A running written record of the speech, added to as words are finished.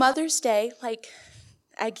Mother's Day, like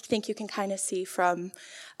I think you can kind of see from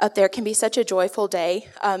up there, can be such a joyful day.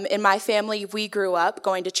 In my family, we grew up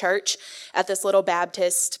going to church at this little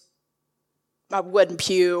Baptist wooden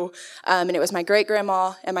pew, and it was my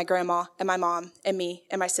great-grandma and my grandma and my mom and me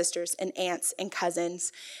and my sisters and aunts and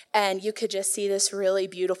cousins, and you could just see this really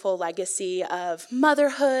beautiful legacy of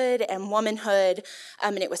motherhood and womanhood,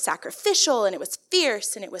 and it was sacrificial, and it was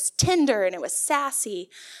fierce, and it was tender, and it was sassy,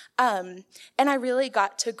 and I really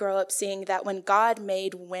got to grow up seeing that when God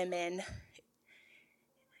made women,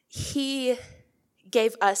 he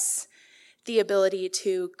gave us the ability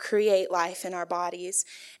to create life in our bodies.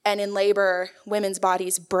 And in labor, women's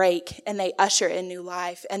bodies break and they usher in new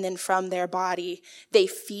life. And then from their body, they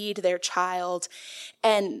feed their child.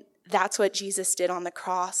 And that's what Jesus did on the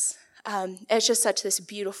cross. It's just such this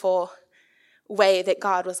beautiful way that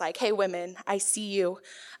God was like, hey, women, I see you.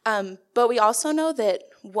 But we also know that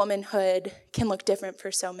womanhood can look different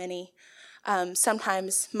for so many.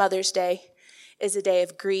 Sometimes Mother's Day is a day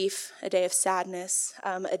of grief, a day of sadness,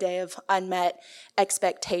 a day of unmet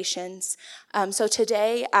expectations. So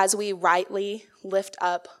today, as we rightly lift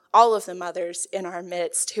up all of the mothers in our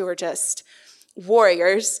midst who are just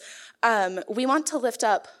warriors, we want to lift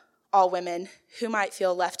up all women who might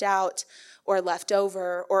feel left out or left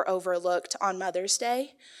over or overlooked on Mother's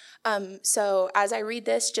Day. So as I read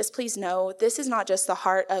this, just please know this is not just the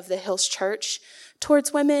heart of the Hills Church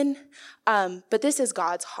towards women, but this is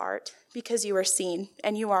God's heart, because you are seen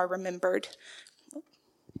and you are remembered.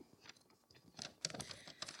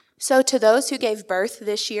 So to those who gave birth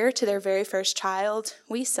this year to their very first child,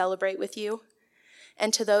 we celebrate with you.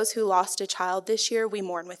 And to those who lost a child this year, we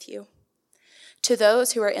mourn with you. To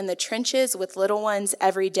those who are in the trenches with little ones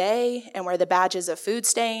every day and wear the badges of food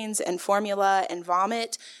stains and formula and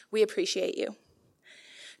vomit, we appreciate you.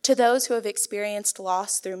 To those who have experienced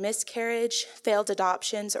loss through miscarriage, failed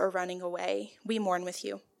adoptions, or running away, we mourn with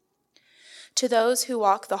you. To those who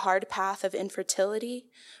walk the hard path of infertility,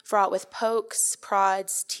 fraught with pokes,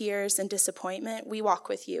 prods, tears, and disappointment, we walk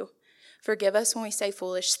with you. Forgive us when we say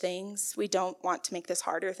foolish things. We don't want to make this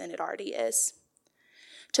harder than it already is.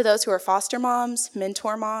 To those who are foster moms,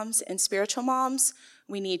 mentor moms, and spiritual moms,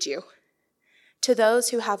 we need you. To those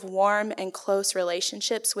who have warm and close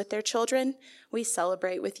relationships with their children, we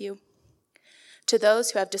celebrate with you. To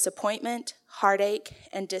those who have disappointment, heartache,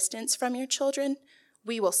 and distance from your children,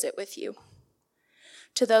 we will sit with you.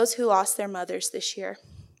 To those who lost their mothers this year,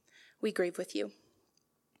 we grieve with you.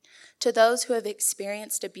 To those who have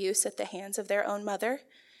experienced abuse at the hands of their own mother,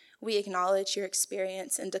 we acknowledge your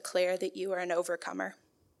experience and declare that you are an overcomer.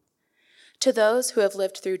 To those who have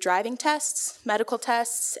lived through driving tests, medical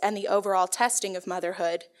tests, and the overall testing of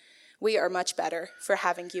motherhood, we are much better for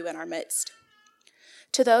having you in our midst.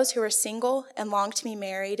 To those who are single and long to be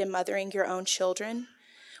married and mothering your own children,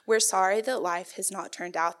 we're sorry that life has not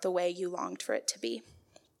turned out the way you longed for it to be.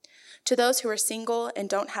 To those who are single and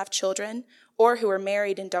don't have children, or who are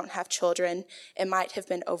married and don't have children and might have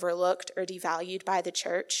been overlooked or devalued by the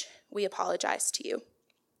church, we apologize to you.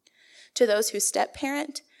 To those who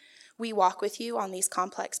step-parent, we walk with you on these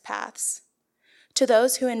complex paths. To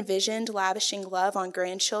those who envisioned lavishing love on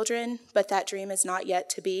grandchildren, but that dream is not yet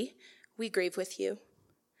to be, we grieve with you.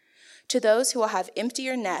 To those who will have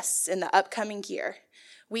emptier nests in the upcoming year,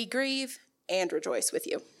 we grieve and rejoice with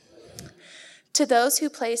you. To those who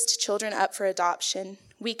placed children up for adoption,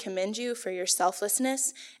 we commend you for your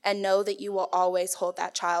selflessness and know that you will always hold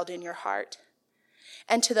that child in your heart.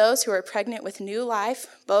 And to those who are pregnant with new life,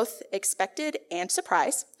 both expected and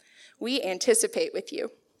surprise, we anticipate with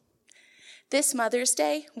you. This Mother's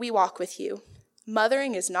Day, we walk with you.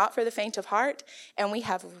 Mothering is not for the faint of heart, and we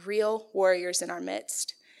have real warriors in our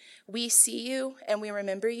midst. We see you and we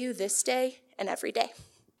remember you this day and every day.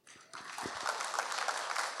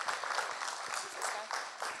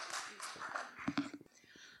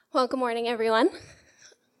 Well, good morning, everyone.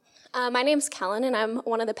 My name's Kellen, and I'm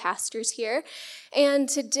one of the pastors here. And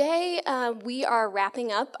today we are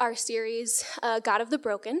wrapping up our series, God of the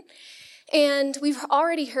Broken. And we've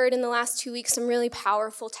already heard in the last 2 weeks some really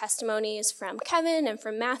powerful testimonies from Kevin and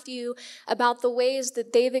from Matthew about the ways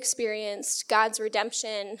that they've experienced God's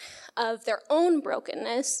redemption of their own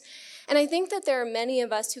brokenness. And I think that there are many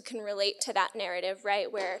of us who can relate to that narrative,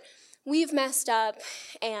 right, where we've messed up,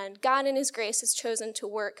 and God in his grace has chosen to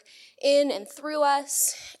work in and through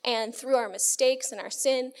us and through our mistakes and our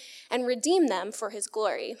sin and redeem them for his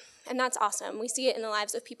glory. And that's awesome. We see it in the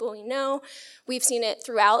lives of people we know. We've seen it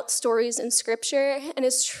throughout stories in Scripture, and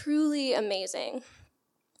it's truly amazing.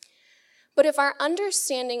 But if our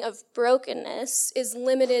understanding of brokenness is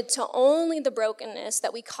limited to only the brokenness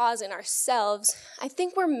that we cause in ourselves, I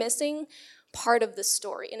think we're missing part of the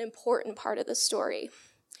story, an important part of the story.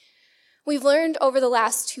 We've learned over the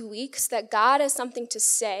last 2 weeks that God has something to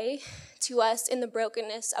say to us in the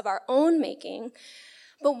brokenness of our own making,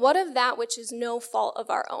 but what of that which is no fault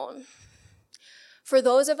of our own? For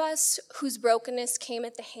those of us whose brokenness came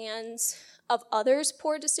at the hands of others'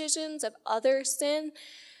 poor decisions, of other sin,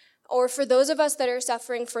 or for those of us that are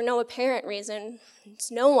suffering for no apparent reason,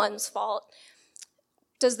 it's no one's fault,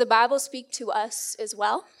 does the Bible speak to us as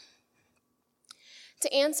well?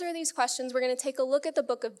 To answer these questions, we're going to take a look at the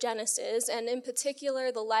book of Genesis, and in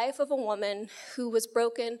particular, the life of a woman who was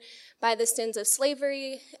broken by the sins of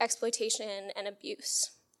slavery, exploitation, and abuse.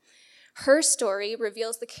 Her story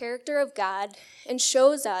reveals the character of God and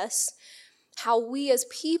shows us how we as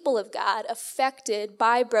people of God, affected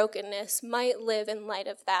by brokenness, might live in light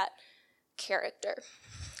of that character.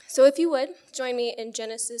 So if you would, join me in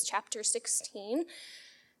Genesis chapter 16.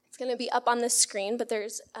 It's going to be up on the screen, but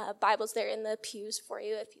there's Bibles there in the pews for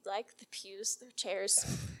you if you'd like. The pews, the chairs.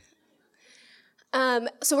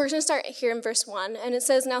 So we're going to start here in verse 1, and it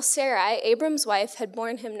says, "Now Sarai, Abram's wife, had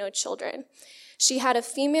borne him no children. She had a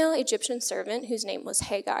female Egyptian servant whose name was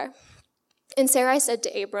Hagar. And Sarai said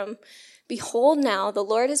to Abram, 'Behold, now the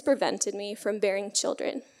Lord has prevented me from bearing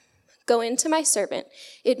children. Go in to my servant.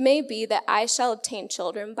 It may be that I shall obtain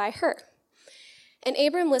children by her.' And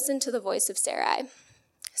Abram listened to the voice of Sarai.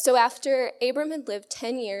 So after Abram had lived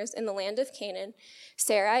 10 years in the land of Canaan,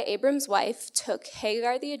 Sarai, Abram's wife, took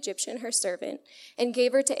Hagar the Egyptian, her servant, and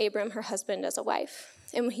gave her to Abram, her husband, as a wife.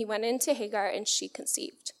 And he went in to Hagar, and she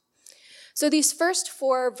conceived." So these first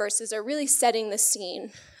 4 verses are really setting the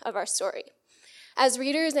scene of our story. As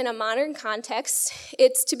readers in a modern context,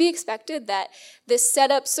 it's to be expected that this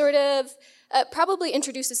setup sort of probably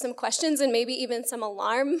introduces some questions and maybe even some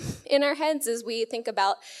alarm in our heads as we think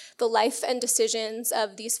about the life and decisions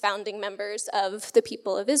of these founding members of the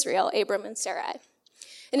people of Israel, Abram and Sarai.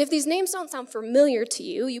 And if these names don't sound familiar to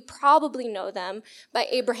you, you probably know them by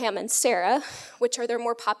Abraham and Sarah, which are their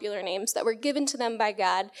more popular names that were given to them by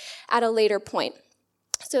God at a later point.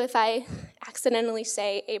 So if I accidentally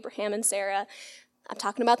say Abraham and Sarah, I'm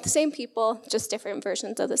talking about the same people, just different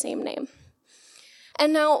versions of the same name.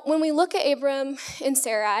 And now, when we look at Abram and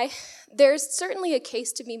Sarai, there's certainly a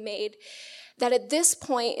case to be made that at this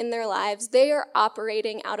point in their lives, they are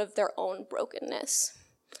operating out of their own brokenness.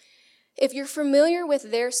 If you're familiar with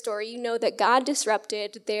their story, you know that God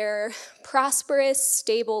disrupted their prosperous,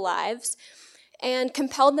 stable lives and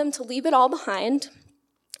compelled them to leave it all behind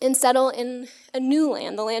and settle in a new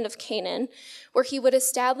land, the land of Canaan, where he would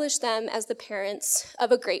establish them as the parents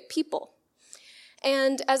of a great people.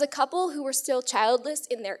 And as a couple who were still childless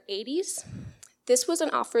in their 80s, this was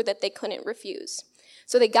an offer that they couldn't refuse.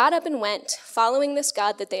 So they got up and went, following this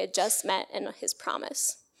God that they had just met and his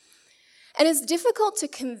promise. And it's difficult to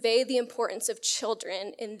convey the importance of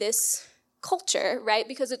children in this culture, right?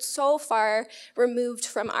 Because it's so far removed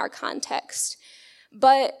from our context.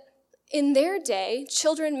 But in their day,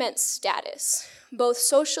 children meant status, both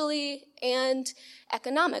socially and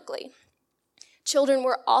economically. Children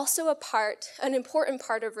were also an important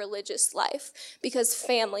part of religious life, because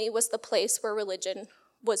family was the place where religion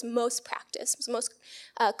was most practiced, was most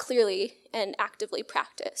clearly and actively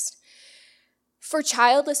practiced. For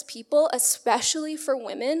childless people, especially for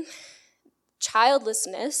women,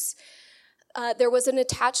 childlessness, there was an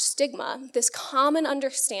attached stigma, this common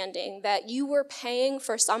understanding that you were paying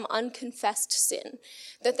for some unconfessed sin,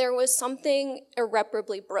 that there was something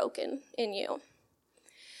irreparably broken in you.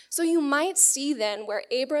 So you might see then where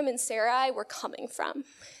Abram and Sarai were coming from.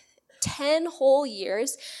 10 whole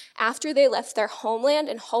years after they left their homeland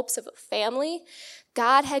in hopes of a family,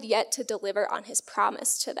 God had yet to deliver on his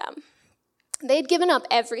promise to them. They'd given up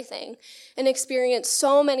everything and experienced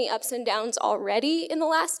so many ups and downs already in the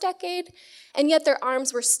last decade, and yet their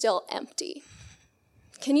arms were still empty.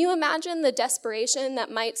 Can you imagine the desperation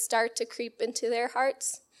that might start to creep into their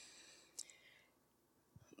hearts?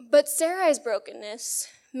 But Sarai's brokenness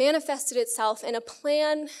manifested itself in a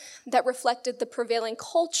plan that reflected the prevailing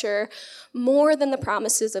culture more than the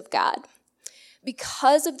promises of God.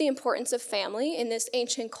 Because of the importance of family in this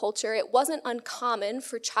ancient culture, it wasn't uncommon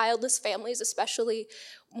for childless families, especially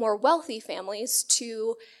more wealthy families,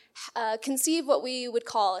 to conceive what we would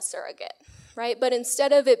call a surrogate, right? But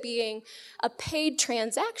instead of it being a paid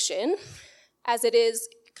transaction, as it is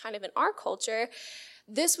kind of in our culture,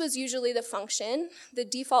 this was usually the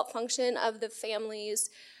default function of the family's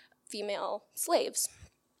female slaves.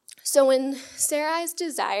 So when Sarai's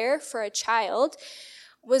desire for a child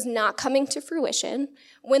was not coming to fruition,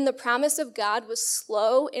 when the promise of God was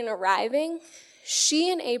slow in arriving,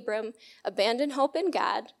 she and Abram abandoned hope in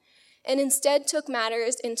God and instead took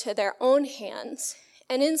matters into their own hands,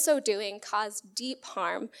 and in so doing caused deep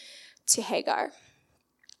harm to Hagar.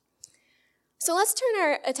 So let's turn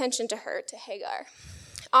our attention to her, to Hagar.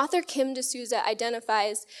 Author Kim D'Souza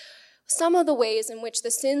identifies some of the ways in which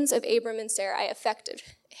the sins of Abram and Sarai affected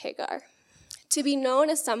Hagar. To be known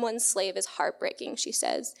as someone's slave is heartbreaking, she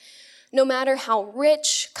says. No matter how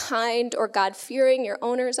rich, kind, or God-fearing your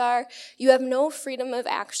owners are, you have no freedom of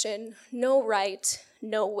action, no right,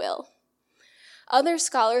 no will. Other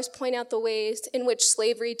scholars point out the ways in which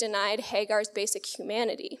slavery denied Hagar's basic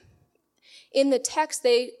humanity. In the text,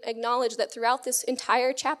 they acknowledge that throughout this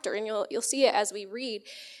entire chapter, and you'll see it as we read,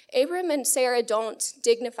 Abram and Sarah don't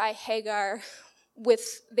dignify Hagar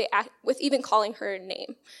with even calling her a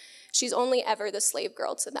name. She's only ever the slave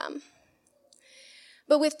girl to them.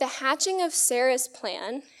 But with the hatching of Sarah's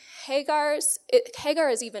plan, Hagar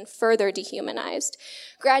is even further dehumanized,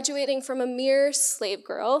 graduating from a mere slave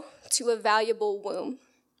girl to a valuable womb.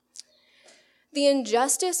 The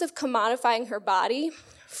injustice of commodifying her body,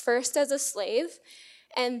 first as a slave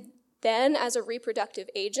and then as a reproductive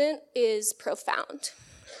agent, is profound.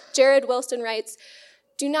 Jared Wilson writes,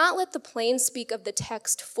 "Do not let the plain speak of the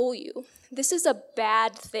text fool you. This is a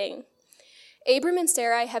bad thing. Abram and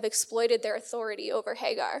Sarai have exploited their authority over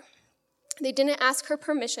Hagar. They didn't ask her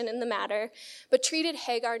permission in the matter, but treated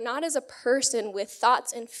Hagar not as a person with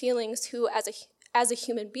thoughts and feelings who, as a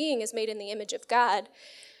human being, is made in the image of God.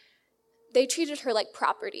 They treated her like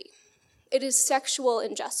property. It is sexual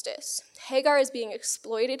injustice. Hagar is being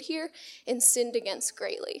exploited here and sinned against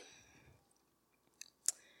greatly."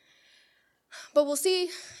 But we'll see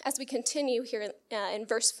as we continue here in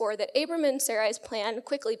verse 4 that Abram and Sarai's plan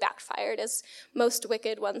quickly backfired, as most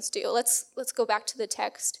wicked ones do. Let's go back to the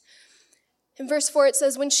text. In verse 4 it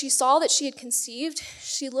says, "When she saw that she had conceived,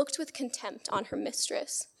 she looked with contempt on her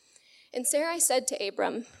mistress. And Sarai said to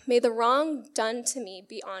Abram, 'May the wrong done to me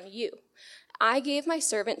be on you. I gave my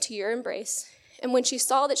servant to your embrace, and when she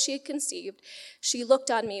saw that she had conceived, she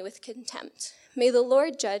looked on me with contempt. May the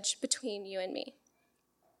Lord judge between you and me.'"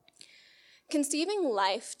 Conceiving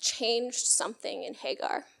life changed something in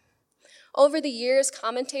Hagar. Over the years,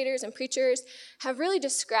 commentators and preachers have really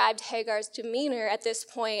described Hagar's demeanor at this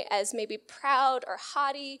point as maybe proud or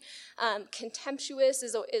haughty. Contemptuous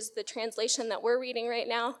is the translation that we're reading right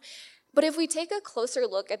now. But if we take a closer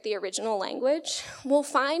look at the original language, we'll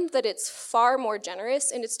find that it's far more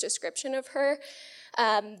generous in its description of her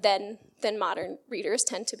than modern readers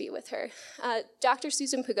tend to be with her. Dr.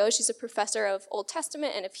 Susan Pagot, she's a professor of Old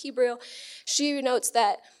Testament and of Hebrew. She notes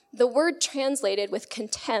that the word translated with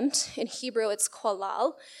contempt, in Hebrew it's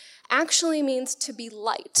kolal, actually means to be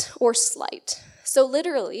light or slight. So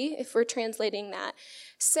literally, if we're translating that,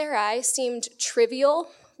 Sarai seemed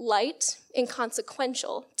trivial, light,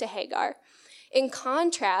 inconsequential to Hagar, in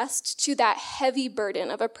contrast to that heavy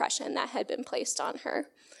burden of oppression that had been placed on her.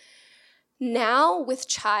 Now, with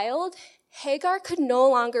child, Hagar could no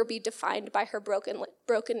longer be defined by her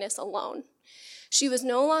brokenness alone. She was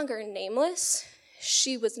no longer nameless.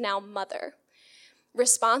 She was now mother,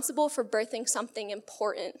 responsible for birthing something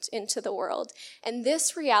important into the world. And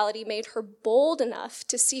this reality made her bold enough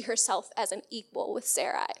to see herself as an equal with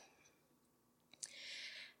Sarai.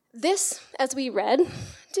 This, as we read,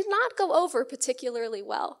 did not go over particularly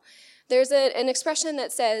well. There's an expression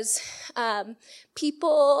that says,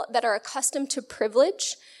 people that are accustomed to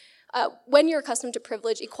privilege, when you're accustomed to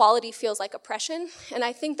privilege, equality feels like oppression. And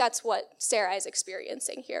I think that's what Sarai is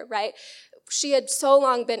experiencing here, right? She had so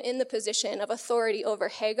long been in the position of authority over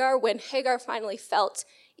Hagar. When Hagar finally felt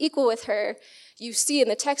equal with her, you see in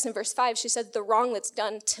the text in verse 5, she said, "The wrong that's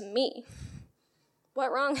done to me."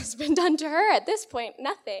 What wrong has been done to her at this point?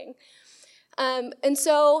 Nothing. And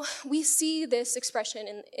so we see this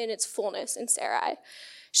expression in its fullness in Sarai.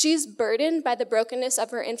 She's burdened by the brokenness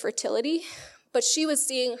of her infertility, but she was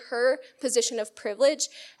seeing her position of privilege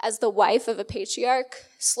as the wife of a patriarch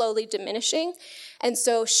slowly diminishing, and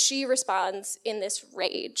so she responds in this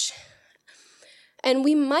rage. And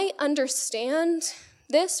we might understand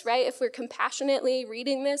this, right? If we're compassionately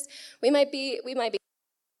reading this, we might be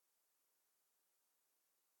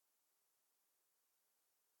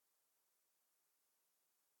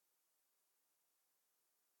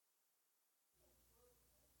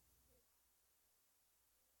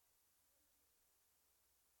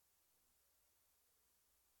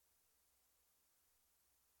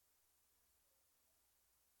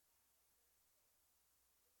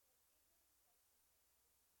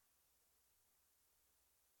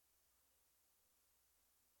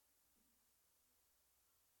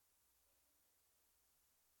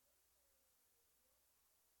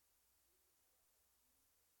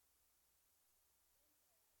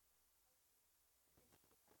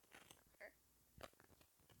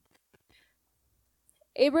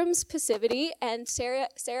Abram's passivity and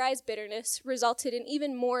Sarai's bitterness resulted in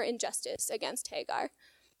even more injustice against Hagar.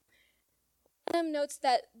 Adam notes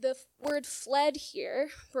that the word fled here,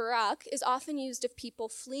 barak, is often used of people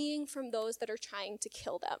fleeing from those that are trying to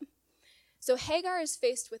kill them. So Hagar is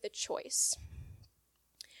faced with a choice.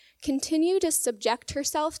 Continue to subject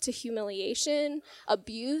herself to humiliation,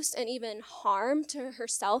 abuse, and even harm to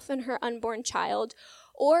herself and her unborn child,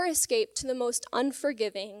 or escape to the most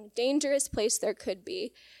unforgiving, dangerous place there could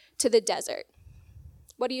be, to the desert.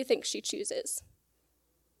 What do you think she chooses?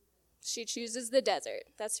 She chooses the desert.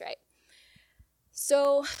 That's right.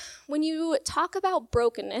 So when you talk about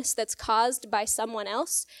brokenness that's caused by someone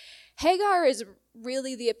else, Hagar is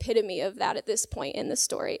really the epitome of that at this point in the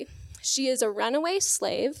story. She is a runaway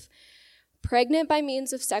slave, pregnant by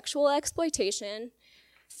means of sexual exploitation,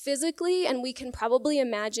 physically, and we can probably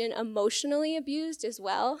imagine emotionally abused as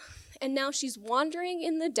well. And now she's wandering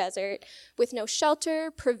in the desert with no shelter,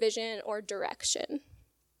 provision, or direction.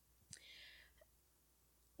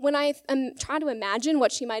 When I try to imagine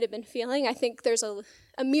what she might have been feeling, I think there's a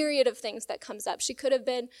myriad of things that comes up. She could have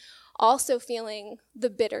been also feeling the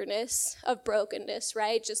bitterness of brokenness,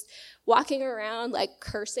 right? Just walking around like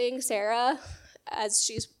cursing Sarah as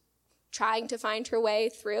she's trying to find her way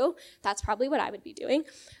through. That's probably what I would be doing.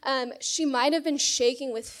 She might have been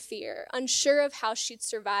shaking with fear, unsure of how she'd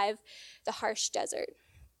survive the harsh desert.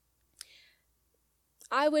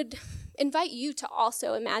 I would invite you to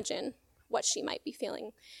also imagine what she might be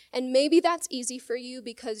feeling. And maybe that's easy for you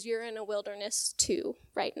because you're in a wilderness too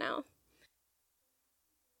right now.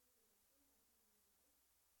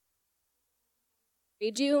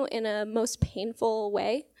 Read you in a most painful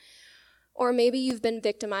way, or maybe you've been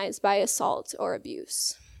victimized by assault or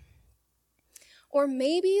abuse. Or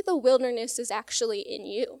maybe the wilderness is actually in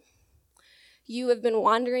you. You have been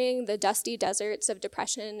wandering the dusty deserts of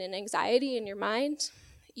depression and anxiety in your mind.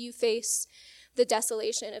 You face the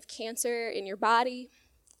desolation of cancer in your body,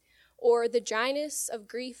 or the dryness of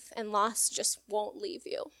grief and loss just won't leave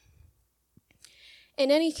you.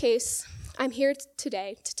 In any case, I'm here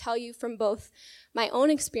today to tell you from both my own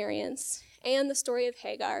experience and the story of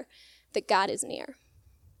Hagar that God is near.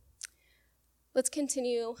 Let's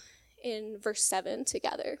continue in verse 7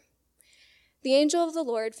 together. The angel of the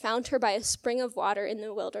Lord found her by a spring of water in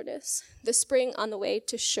the wilderness, the spring on the way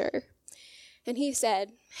to Shur. And he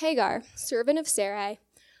said, Hagar, servant of Sarai,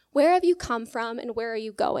 where have you come from and where are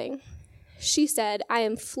you going? She said, I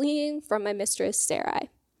am fleeing from my mistress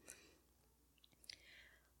Sarai.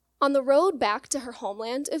 On the road back to her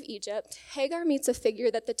homeland of Egypt, Hagar meets a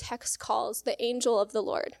figure that the text calls the angel of the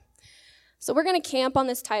Lord. So we're going to camp on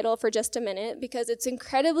this title for just a minute because it's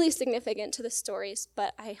incredibly significant to the stories,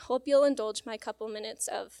 but I hope you'll indulge my couple minutes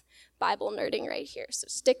of Bible nerding right here, so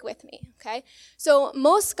stick with me, okay? So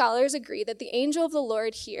most scholars agree that the angel of the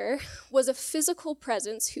Lord here was a physical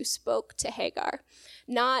presence who spoke to Hagar,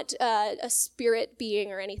 not a spirit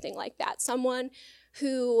being or anything like that, someone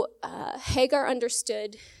who Hagar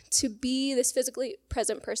understood to be this physically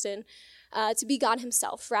present person, to be God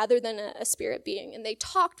himself rather than a spirit being. And they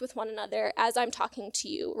talked with one another as I'm talking to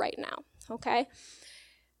you right now, okay?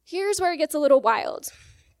 Here's where it gets a little wild.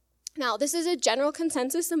 Now, this is a general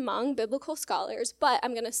consensus among biblical scholars, but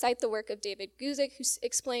I'm going to cite the work of David Guzik, who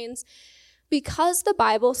explains, because the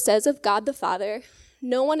Bible says of God the Father,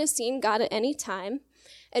 no one has seen God at any time,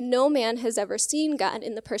 and no man has ever seen God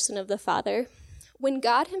in the person of the Father. When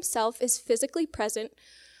God himself is physically present,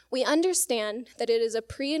 we understand that it is a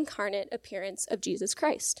pre-incarnate appearance of Jesus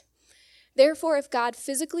Christ. Therefore, if God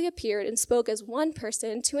physically appeared and spoke as one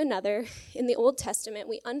person to another in the Old Testament,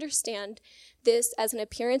 we understand this as an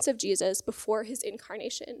appearance of Jesus before his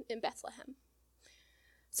incarnation in Bethlehem.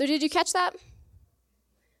 So did you catch that?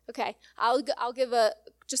 Okay, I'll give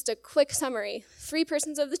just a quick summary. 3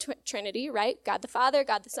 persons of the Trinity, right? God the Father,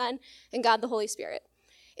 God the Son, and God the Holy Spirit.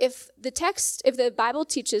 If the Bible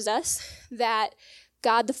teaches us that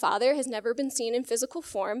God the Father has never been seen in physical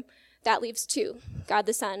form, that leaves 2, God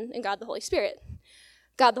the Son and God the Holy Spirit.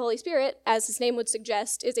 God the Holy Spirit, as his name would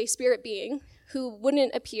suggest, is a spirit being who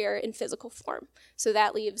wouldn't appear in physical form. So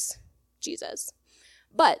that leaves Jesus.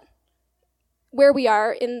 But where we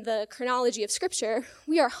are in the chronology of Scripture,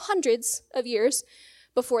 we are hundreds of years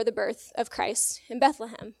before the birth of Christ in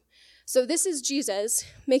Bethlehem. So this is Jesus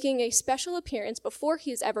making a special appearance before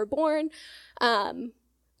he is ever born,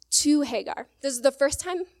 to Hagar. This is the first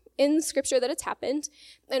time in Scripture that it's happened,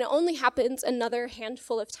 and it only happens another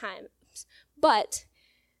handful of times. But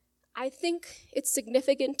I think it's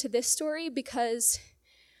significant to this story because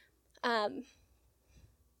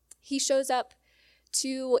he shows up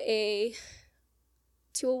to a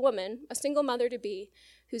woman, a single mother-to-be,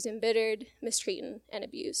 who's embittered, mistreated, and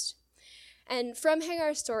abused. And from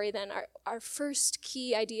Hagar's story, then, our first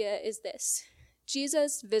key idea is this: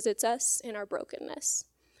 Jesus visits us in our brokenness.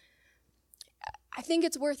 I think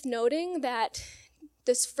it's worth noting that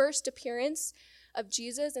this first appearance of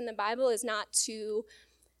Jesus in the Bible is not to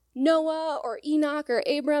Noah or Enoch or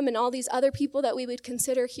Abram and all these other people that we would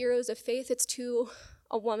consider heroes of faith. It's to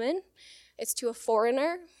a woman. It's to a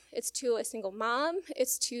foreigner. It's to a single mom.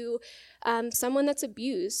 It's to someone that's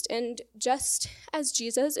abused. And just as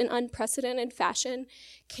Jesus, in unprecedented fashion,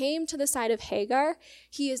 came to the side of Hagar,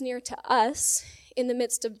 he is near to us in the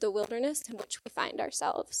midst of the wilderness in which we find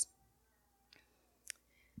ourselves.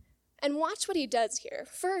 And watch what he does here.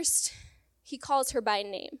 First, he calls her by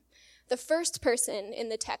name, the first person in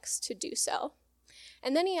the text to do so.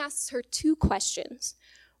 And then he asks her two questions.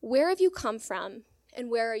 Where have you come from, and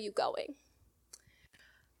where are you going?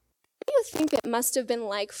 What do you think it must have been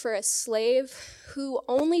like for a slave who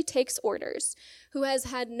only takes orders, who has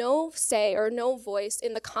had no say or no voice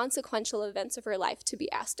in the consequential events of her life, to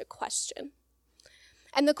be asked a question?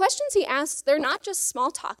 And the questions he asks, they're not just small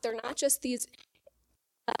talk. They're not just these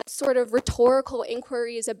sort of rhetorical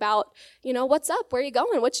inquiries about, what's up? Where are you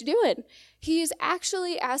going? What you doing? He's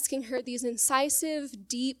actually asking her these incisive,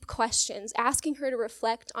 deep questions, asking her to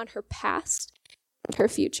reflect on her past and her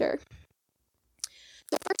future.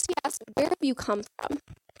 So first he asks, where have you come from?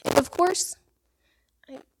 And of course,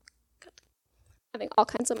 I'm having all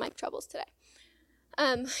kinds of mic troubles today.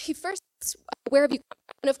 He first asks, where have you come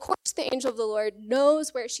from? And of course, the angel of the Lord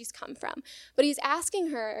knows where she's come from, but he's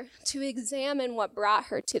asking her to examine what brought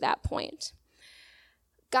her to that point.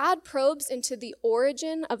 God probes into the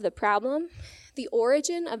origin of the problem, the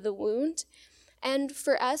origin of the wound, and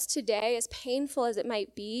for us today, as painful as it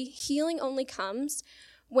might be, healing only comes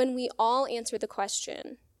when we all answer the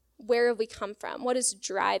question, where have we come from? What is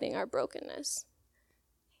driving our brokenness?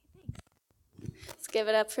 Let's give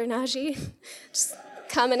it up for Najee, just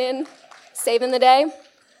coming in, saving the day.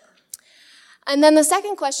 And then the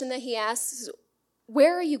second question that he asks is,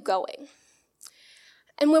 where are you going?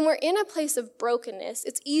 And when we're in a place of brokenness,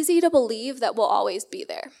 it's easy to believe that we'll always be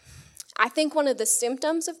there. I think one of the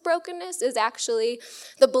symptoms of brokenness is actually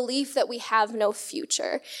the belief that we have no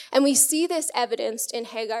future. And we see this evidenced in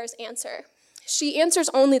Hagar's answer. She answers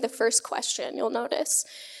only the first question, you'll notice,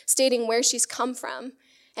 stating where she's come from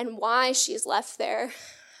and why she's left there.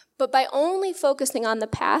 But by only focusing on the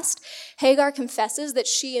past, Hagar confesses that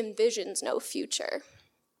she envisions no future.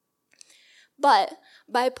 But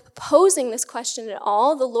by posing this question at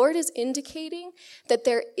all, the Lord is indicating that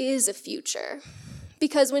there is a future.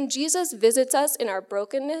 Because when Jesus visits us in our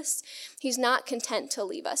brokenness, he's not content to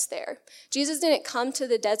leave us there. Jesus didn't come to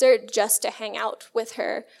the desert just to hang out with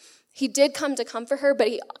her. He did come to comfort her, but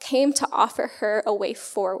he came to offer her a way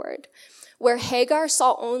forward. Where Hagar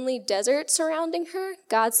saw only desert surrounding her,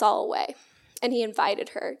 God saw a way, and he invited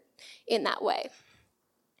her in that way.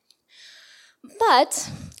 But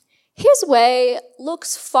his way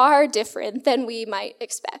looks far different than we might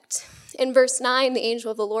expect. In verse 9, the angel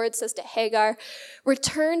of the Lord says to Hagar,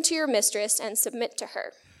 "Return to your mistress and submit to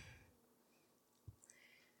her."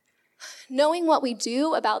 Knowing what we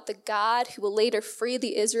do about the God who will later free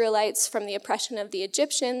the Israelites from the oppression of the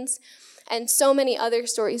Egyptians, and so many other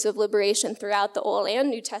stories of liberation throughout the Old and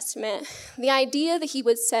New Testament, the idea that he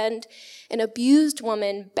would send an abused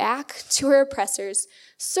woman back to her oppressors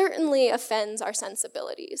certainly offends our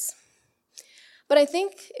sensibilities. But I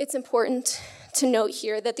think it's important to note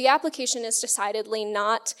here that the application is decidedly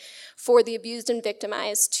not for the abused and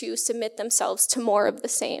victimized to submit themselves to more of the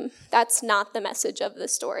same. That's not the message of the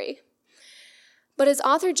story. But as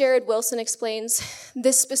author Jared Wilson explains,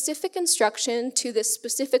 this specific instruction to this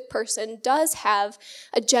specific person does have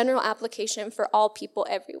a general application for all people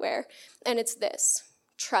everywhere, and it's this: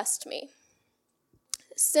 trust me.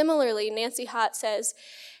 Similarly, Nancy Hott says,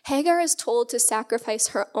 Hagar is told to sacrifice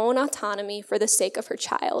her own autonomy for the sake of her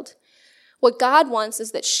child. What God wants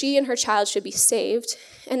is that she and her child should be saved,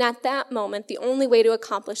 and at that moment, the only way to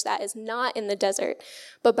accomplish that is not in the desert,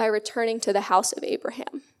 but by returning to the house of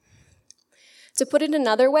Abraham. To put it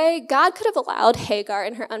another way, God could have allowed Hagar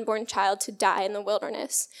and her unborn child to die in the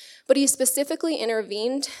wilderness, but he specifically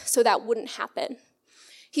intervened so that wouldn't happen.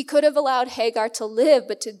 He could have allowed Hagar to live,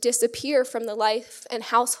 but to disappear from the life and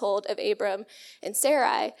household of Abram and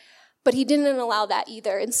Sarai, but he didn't allow that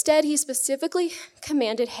either. Instead, he specifically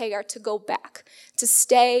commanded Hagar to go back, to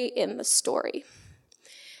stay in the story.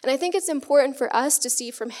 And I think it's important for us to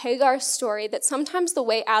see from Hagar's story that sometimes the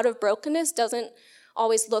way out of brokenness doesn't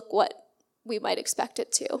always look what we might expect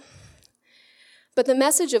it to. But the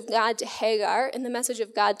message of God to Hagar and the message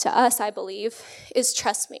of God to us, I believe, is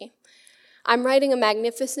trust me. I'm writing a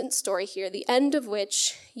magnificent story here, the end of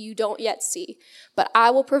which you don't yet see, but I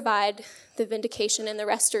will provide the vindication and the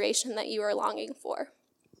restoration that you are longing for.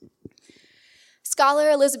 Scholar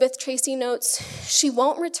Elizabeth Tracy notes, she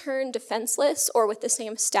won't return defenseless or with the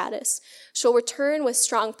same status. She'll return with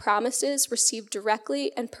strong promises received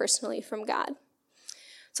directly and personally from God.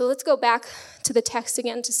 So let's go back to the text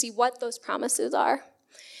again to see what those promises are.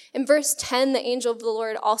 In verse 10, the angel of the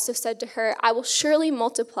Lord also said to her, I will surely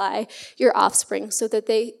multiply your offspring so that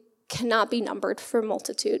they cannot be numbered for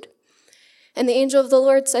multitude. And the angel of the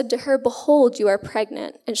Lord said to her, behold, you are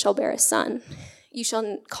pregnant and shall bear a son. You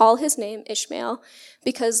shall call his name Ishmael,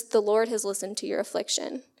 because the Lord has listened to your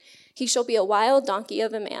affliction. He shall be a wild donkey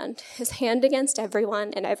of a man, his hand against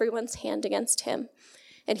everyone, and everyone's hand against him.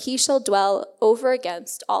 And he shall dwell over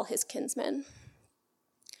against all his kinsmen.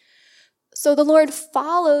 So the Lord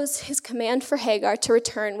follows his command for Hagar to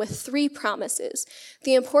return with 3 promises,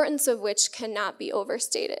 the importance of which cannot be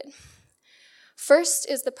overstated. First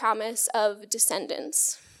is the promise of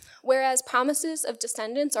descendants. Whereas promises of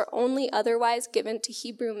descendants are only otherwise given to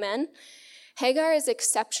Hebrew men, Hagar is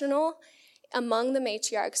exceptional among the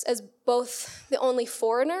matriarchs as both the only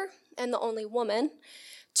foreigner and the only woman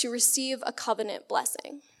to receive a covenant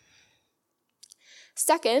blessing.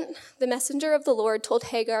 Second, the messenger of the Lord told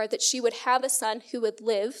Hagar that she would have a son who would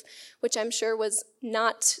live, which I'm sure was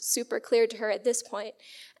not super clear to her at this point,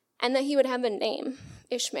 and that he would have a name,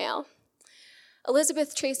 Ishmael.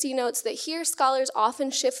 Elizabeth Tracy notes that here scholars often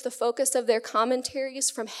shift the focus of their commentaries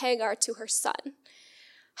from Hagar to her son.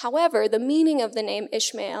 However, the meaning of the name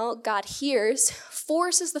Ishmael, God hears,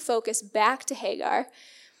 forces the focus back to Hagar.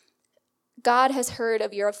 God has heard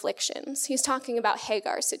of your afflictions. He's talking about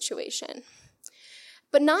Hagar's situation.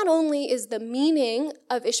 But not only is the meaning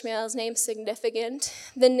of Ishmael's name significant,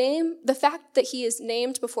 the fact that he is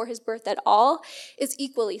named before his birth at all is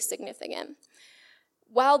equally significant.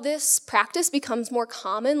 While this practice becomes more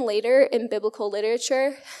common later in biblical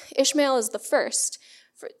literature, Ishmael is the first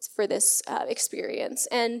for this experience.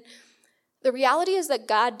 And the reality is that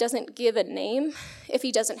God doesn't give a name if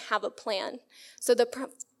he doesn't have a plan. So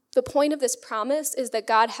the point of this promise is that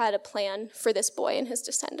God had a plan for this boy and his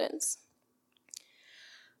descendants.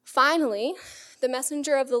 Finally, the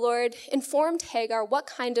messenger of the Lord informed Hagar what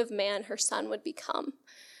kind of man her son would become.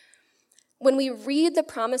 When we read the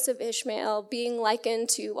promise of Ishmael being likened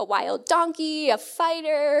to a wild donkey, a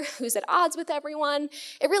fighter who's at odds with everyone,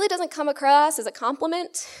 it really doesn't come across as a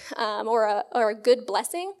compliment or a good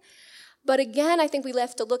blessing. But again, I think we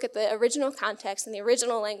have to look at the original context and the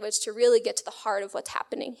original language to really get to the heart of what's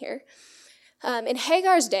happening here. In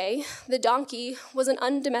Hagar's day, the donkey was an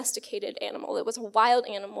undomesticated animal. It was a wild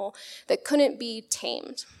animal that couldn't be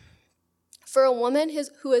tamed. For a woman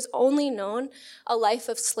who has only known a life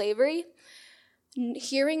of slavery,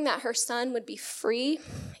 hearing that her son would be free,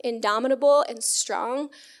 indomitable, and strong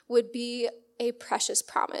would be a precious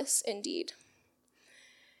promise indeed.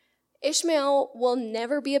 Ishmael will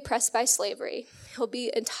never be oppressed by slavery. He'll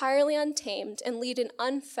be entirely untamed and lead an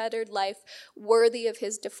unfettered life worthy of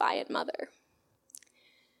his defiant mother.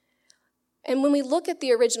 And when we look at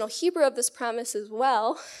the original Hebrew of this promise as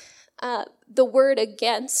well, the word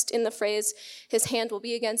against in the phrase, his hand will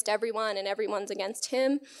be against everyone and everyone's against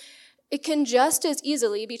him, it can just as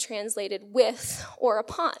easily be translated with or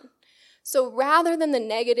upon. So rather than the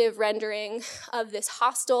negative rendering of this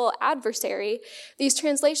hostile adversary, these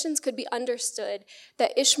translations could be understood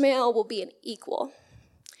that Ishmael will be an equal.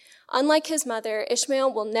 Unlike his mother,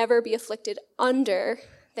 Ishmael will never be afflicted under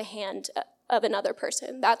the hand of another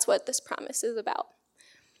person. That's what this promise is about.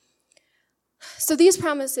 So these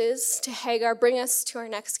promises to Hagar bring us to our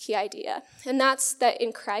next key idea, and that's that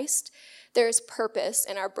in Christ, there is purpose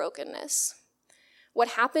in our brokenness. What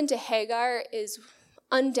happened to Hagar is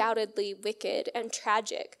undoubtedly wicked and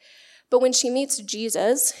tragic, but when she meets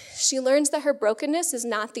Jesus, she learns that her brokenness is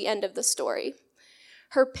not the end of the story.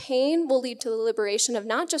 Her pain will lead to the liberation of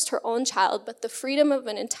not just her own child, but the freedom of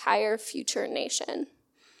an entire future nation.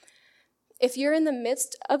 If you're in the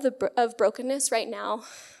midst of brokenness right now,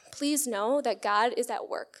 please know that God is at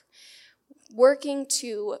work, working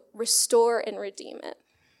to restore and redeem it.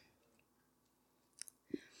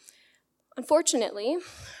 Unfortunately,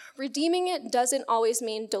 redeeming it doesn't always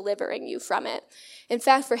mean delivering you from it. In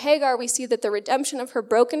fact, for Hagar, we see that the redemption of her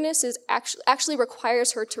brokenness actually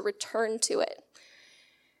requires her to return to it.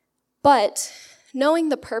 But knowing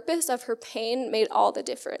the purpose of her pain made all the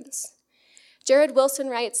difference. Jared Wilson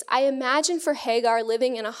writes, I imagine for Hagar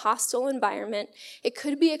living in a hostile environment, it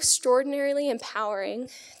could be extraordinarily empowering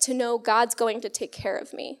to know God's going to take care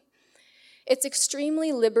of me. It's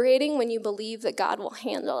extremely liberating when you believe that God will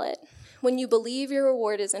handle it. when you believe your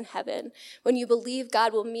reward is in heaven, when you believe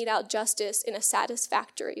God will mete out justice in a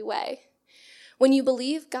satisfactory way, when you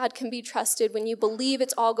believe God can be trusted, when you believe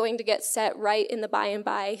it's all going to get set right in the by and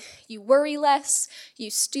by, you worry less, you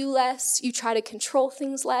stew less, you try to control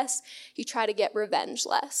things less, you try to get revenge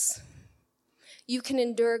less. You can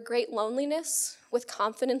endure great loneliness with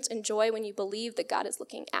confidence and joy when you believe that God is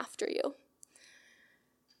looking after you.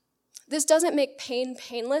 This doesn't make pain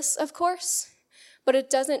painless, of course, but it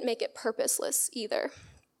doesn't make it purposeless either.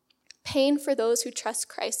 Pain for those who trust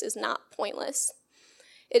Christ is not pointless.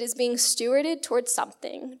 It is being stewarded towards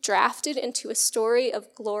something, drafted into a story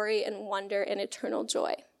of glory and wonder and eternal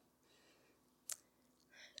joy.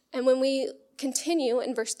 And when we continue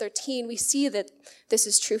in verse 13, we see that this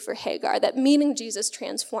is true for Hagar, that meeting Jesus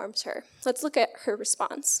transforms her. Let's look at her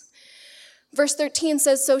response. Verse 13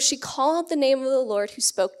 says, "So she called the name of the Lord who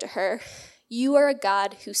spoke to her, 'You are a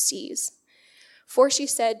God who sees.' For she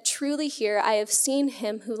said, 'Truly here I have seen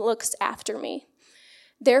him who looks after me.'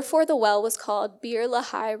 Therefore the well was called Bir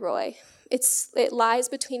Lahai Roi. It lies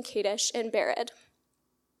between Kadesh and Bered."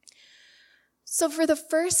 So for the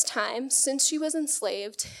first time since she was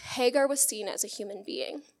enslaved, Hagar was seen as a human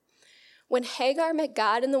being. When Hagar met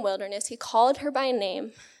God in the wilderness, he called her by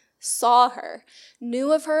name, saw her,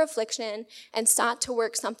 knew of her affliction, and sought to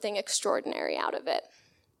work something extraordinary out of it.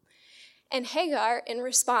 And Hagar, in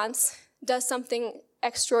response, does something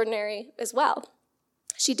extraordinary as well.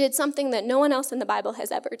 She did something that no one else in the Bible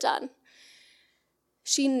has ever done.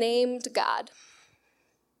 She named God.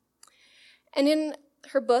 And in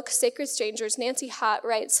her book, Sacred Strangers, Nancy Hott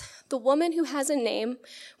writes, "The woman who has a name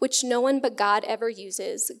which no one but God ever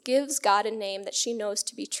uses gives God a name that she knows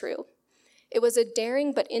to be true. It was a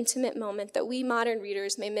daring but intimate moment that we modern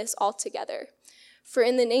readers may miss altogether. For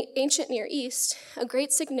in the ancient Near East, a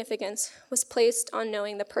great significance was placed on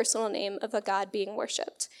knowing the personal name of a god being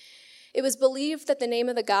worshipped. It was believed that the name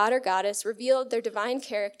of the god or goddess revealed their divine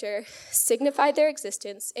character, signified their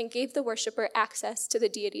existence, and gave the worshiper access to the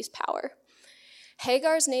deity's power.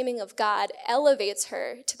 Hagar's naming of God elevates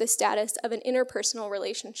her to the status of an interpersonal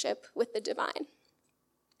relationship with the divine."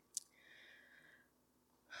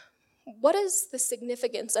 What is the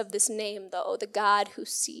significance of this name, though, the God who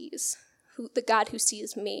sees, the God who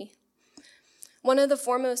sees me? One of the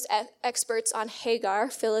foremost experts on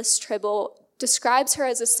Hagar, Phyllis Tribble, describes her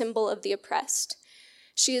as a symbol of the oppressed.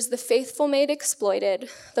 She is the faithful maid exploited,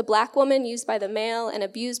 the black woman used by the male and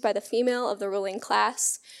abused by the female of the ruling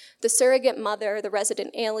class, the surrogate mother, the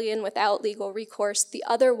resident alien without legal recourse, the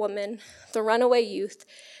other woman, the runaway youth,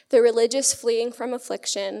 the religious fleeing from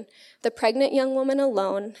affliction, the pregnant young woman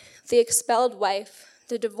alone, the expelled wife,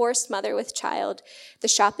 the divorced mother with child, the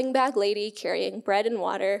shopping bag lady carrying bread and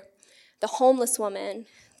water, the homeless woman,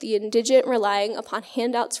 the indigent relying upon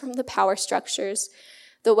handouts from the power structures,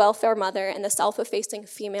 the welfare mother, and the self-effacing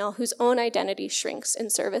female whose own identity shrinks in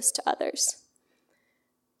service to others.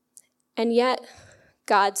 And yet,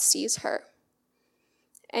 God sees her,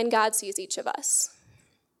 and God sees each of us.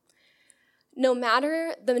 No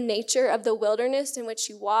matter the nature of the wilderness in which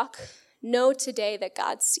you walk, know today that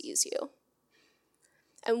God sees you.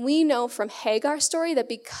 And we know from Hagar's story that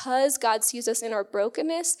because God sees us in our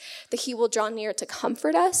brokenness, that he will draw near to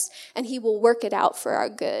comfort us, and he will work it out for our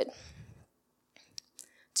good.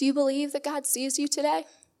 Do you believe that God sees you today?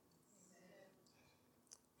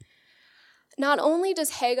 Not only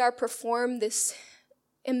does Hagar perform this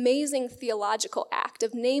amazing theological act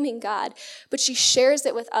of naming God, but she shares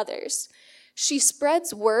it with others. She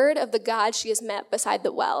spreads word of the God she has met beside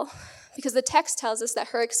the well, because the text tells us that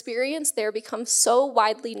her experience there becomes so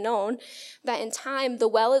widely known that in time the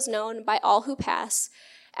well is known by all who pass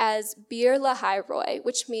as Bir Lahai Roi,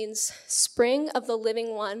 which means spring of the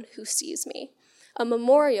living one who sees me, a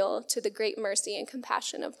memorial to the great mercy and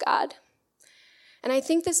compassion of God. And I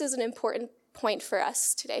think this is an important point for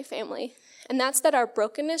us today, family, and that's that our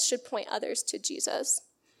brokenness should point others to Jesus.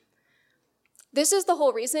 This is the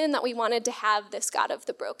whole reason that we wanted to have this God of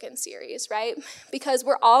the Broken series, right? Because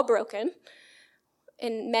we're all broken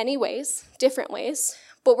in many ways, different ways,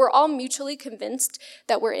 but we're all mutually convinced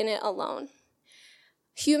that we're in it alone.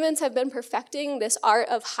 Humans have been perfecting this art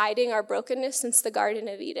of hiding our brokenness since the Garden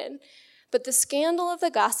of Eden. But the scandal of the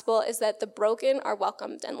gospel is that the broken are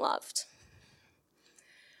welcomed and loved.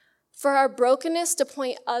 For our brokenness to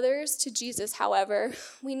point others to Jesus, however,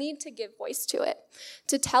 we need to give voice to it,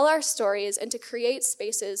 to tell our stories, and to create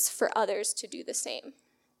spaces for others to do the same.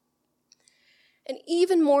 And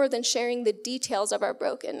even more than sharing the details of our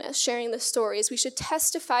brokenness, sharing the stories, we should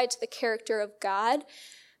testify to the character of God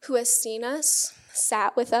who has seen us,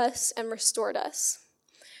 sat with us, and restored us.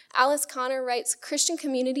 Alice Connor writes, Christian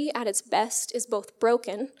community at its best is both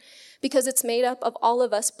broken, because it's made up of all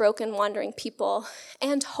of us broken, wandering people,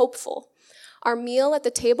 and hopeful. Our meal at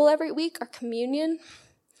the table every week, our communion,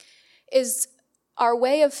 is our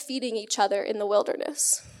way of feeding each other in the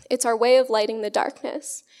wilderness. It's our way of lighting the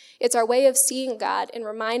darkness. It's our way of seeing God and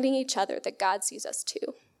reminding each other that God sees us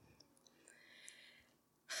too.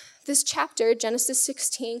 This chapter, Genesis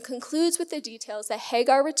 16, concludes with the details that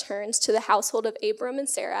Hagar returns to the household of Abram and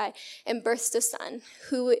Sarai and births a son,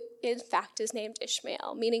 who in fact is named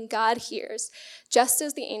Ishmael, meaning God hears, just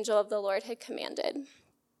as the angel of the Lord had commanded.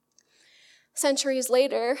 Centuries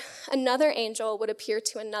later, another angel would appear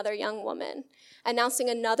to another young woman, announcing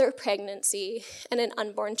another pregnancy and an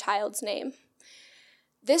unborn child's name.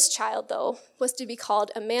 This child, though, was to be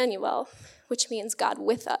called Emmanuel, which means God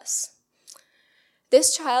with us.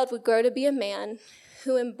 This child would grow to be a man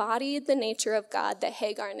who embodied the nature of God that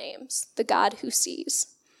Hagar names, the God who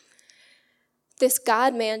sees. This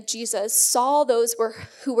God-man, Jesus, saw those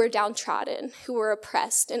who were downtrodden, who were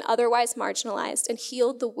oppressed and otherwise marginalized, and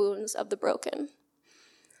healed the wounds of the broken.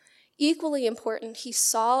 Equally important, he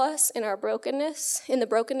saw us in our brokenness, in the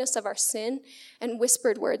brokenness of our sin, and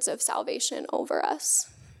whispered words of salvation over us.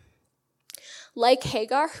 Like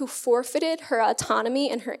Hagar, who forfeited her autonomy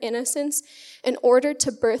and her innocence in order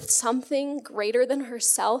to birth something greater than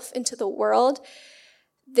herself into the world,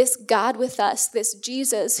 this God with us, this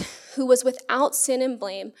Jesus, who was without sin and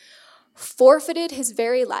blame, forfeited his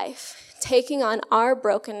very life, taking on our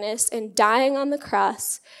brokenness and dying on the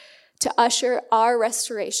cross to usher our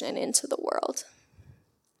restoration into the world.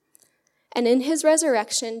 And in his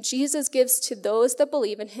resurrection, Jesus gives to those that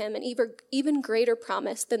believe in him an even greater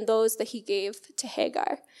promise than those that he gave to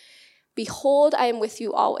Hagar. Behold, I am with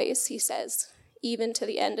you always, he says, even to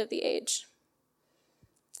the end of the age.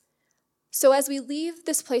 So as we leave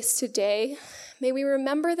this place today, may we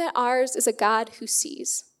remember that ours is a God who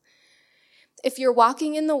sees. If you're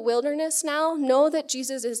walking in the wilderness now, know that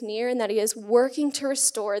Jesus is near and that he is working to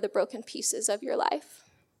restore the broken pieces of your life.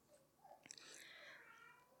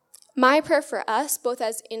 My prayer for us, both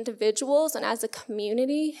as individuals and as a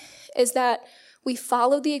community, is that we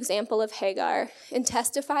follow the example of Hagar and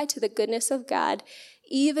testify to the goodness of God,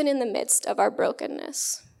 even in the midst of our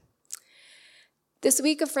brokenness. This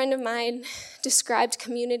week, a friend of mine described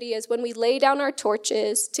community as when we lay down our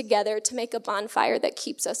torches together to make a bonfire that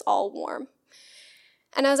keeps us all warm.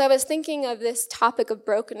 And as I was thinking of this topic of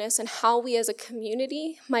brokenness and how we as a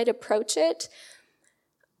community might approach it,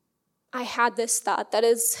 I had this thought that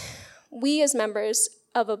as we as members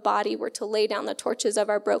of a body were to lay down the torches of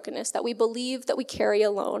our brokenness that we believe that we carry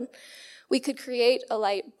alone, we could create a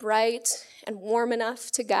light bright and warm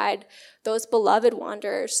enough to guide those beloved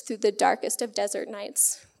wanderers through the darkest of desert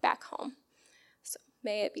nights back home. So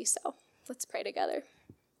may it be so. Let's pray together.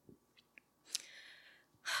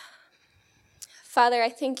 Father, I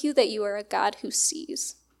thank you that you are a God who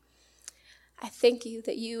sees. I thank you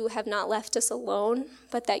that you have not left us alone,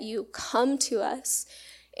 but that you come to us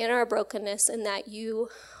in our brokenness and that you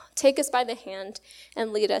take us by the hand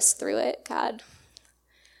and lead us through it, God.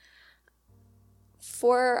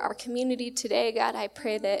 For our community today, God, I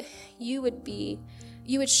pray that you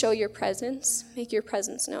would show your presence, make your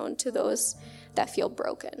presence known to those that feel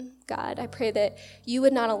broken. God, I pray that you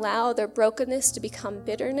would not allow their brokenness to become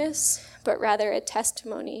bitterness, but rather a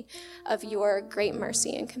testimony of your great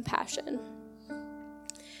mercy and compassion.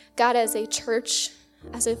 God, as a church,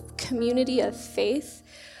 as a community of faith,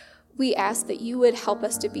 we ask that you would help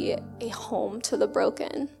us to be a home to the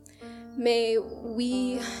broken. May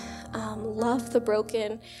we love the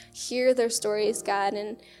broken, hear their stories, God,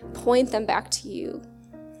 and point them back to you.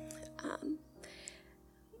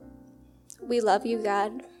 We love you,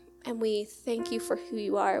 God, and we thank you for who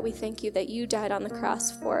you are. We thank you that you died on the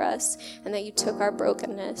cross for us and that you took our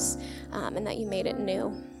brokenness and that you made it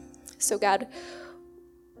new. So, God,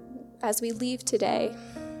 as we leave today,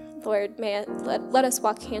 Lord, may let us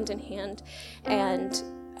walk hand in hand and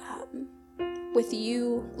with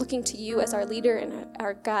you, looking to you as our leader and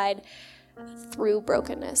our guide through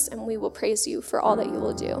brokenness. And we will praise you for all that you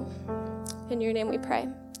will do. In your name we pray.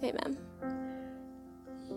 Amen.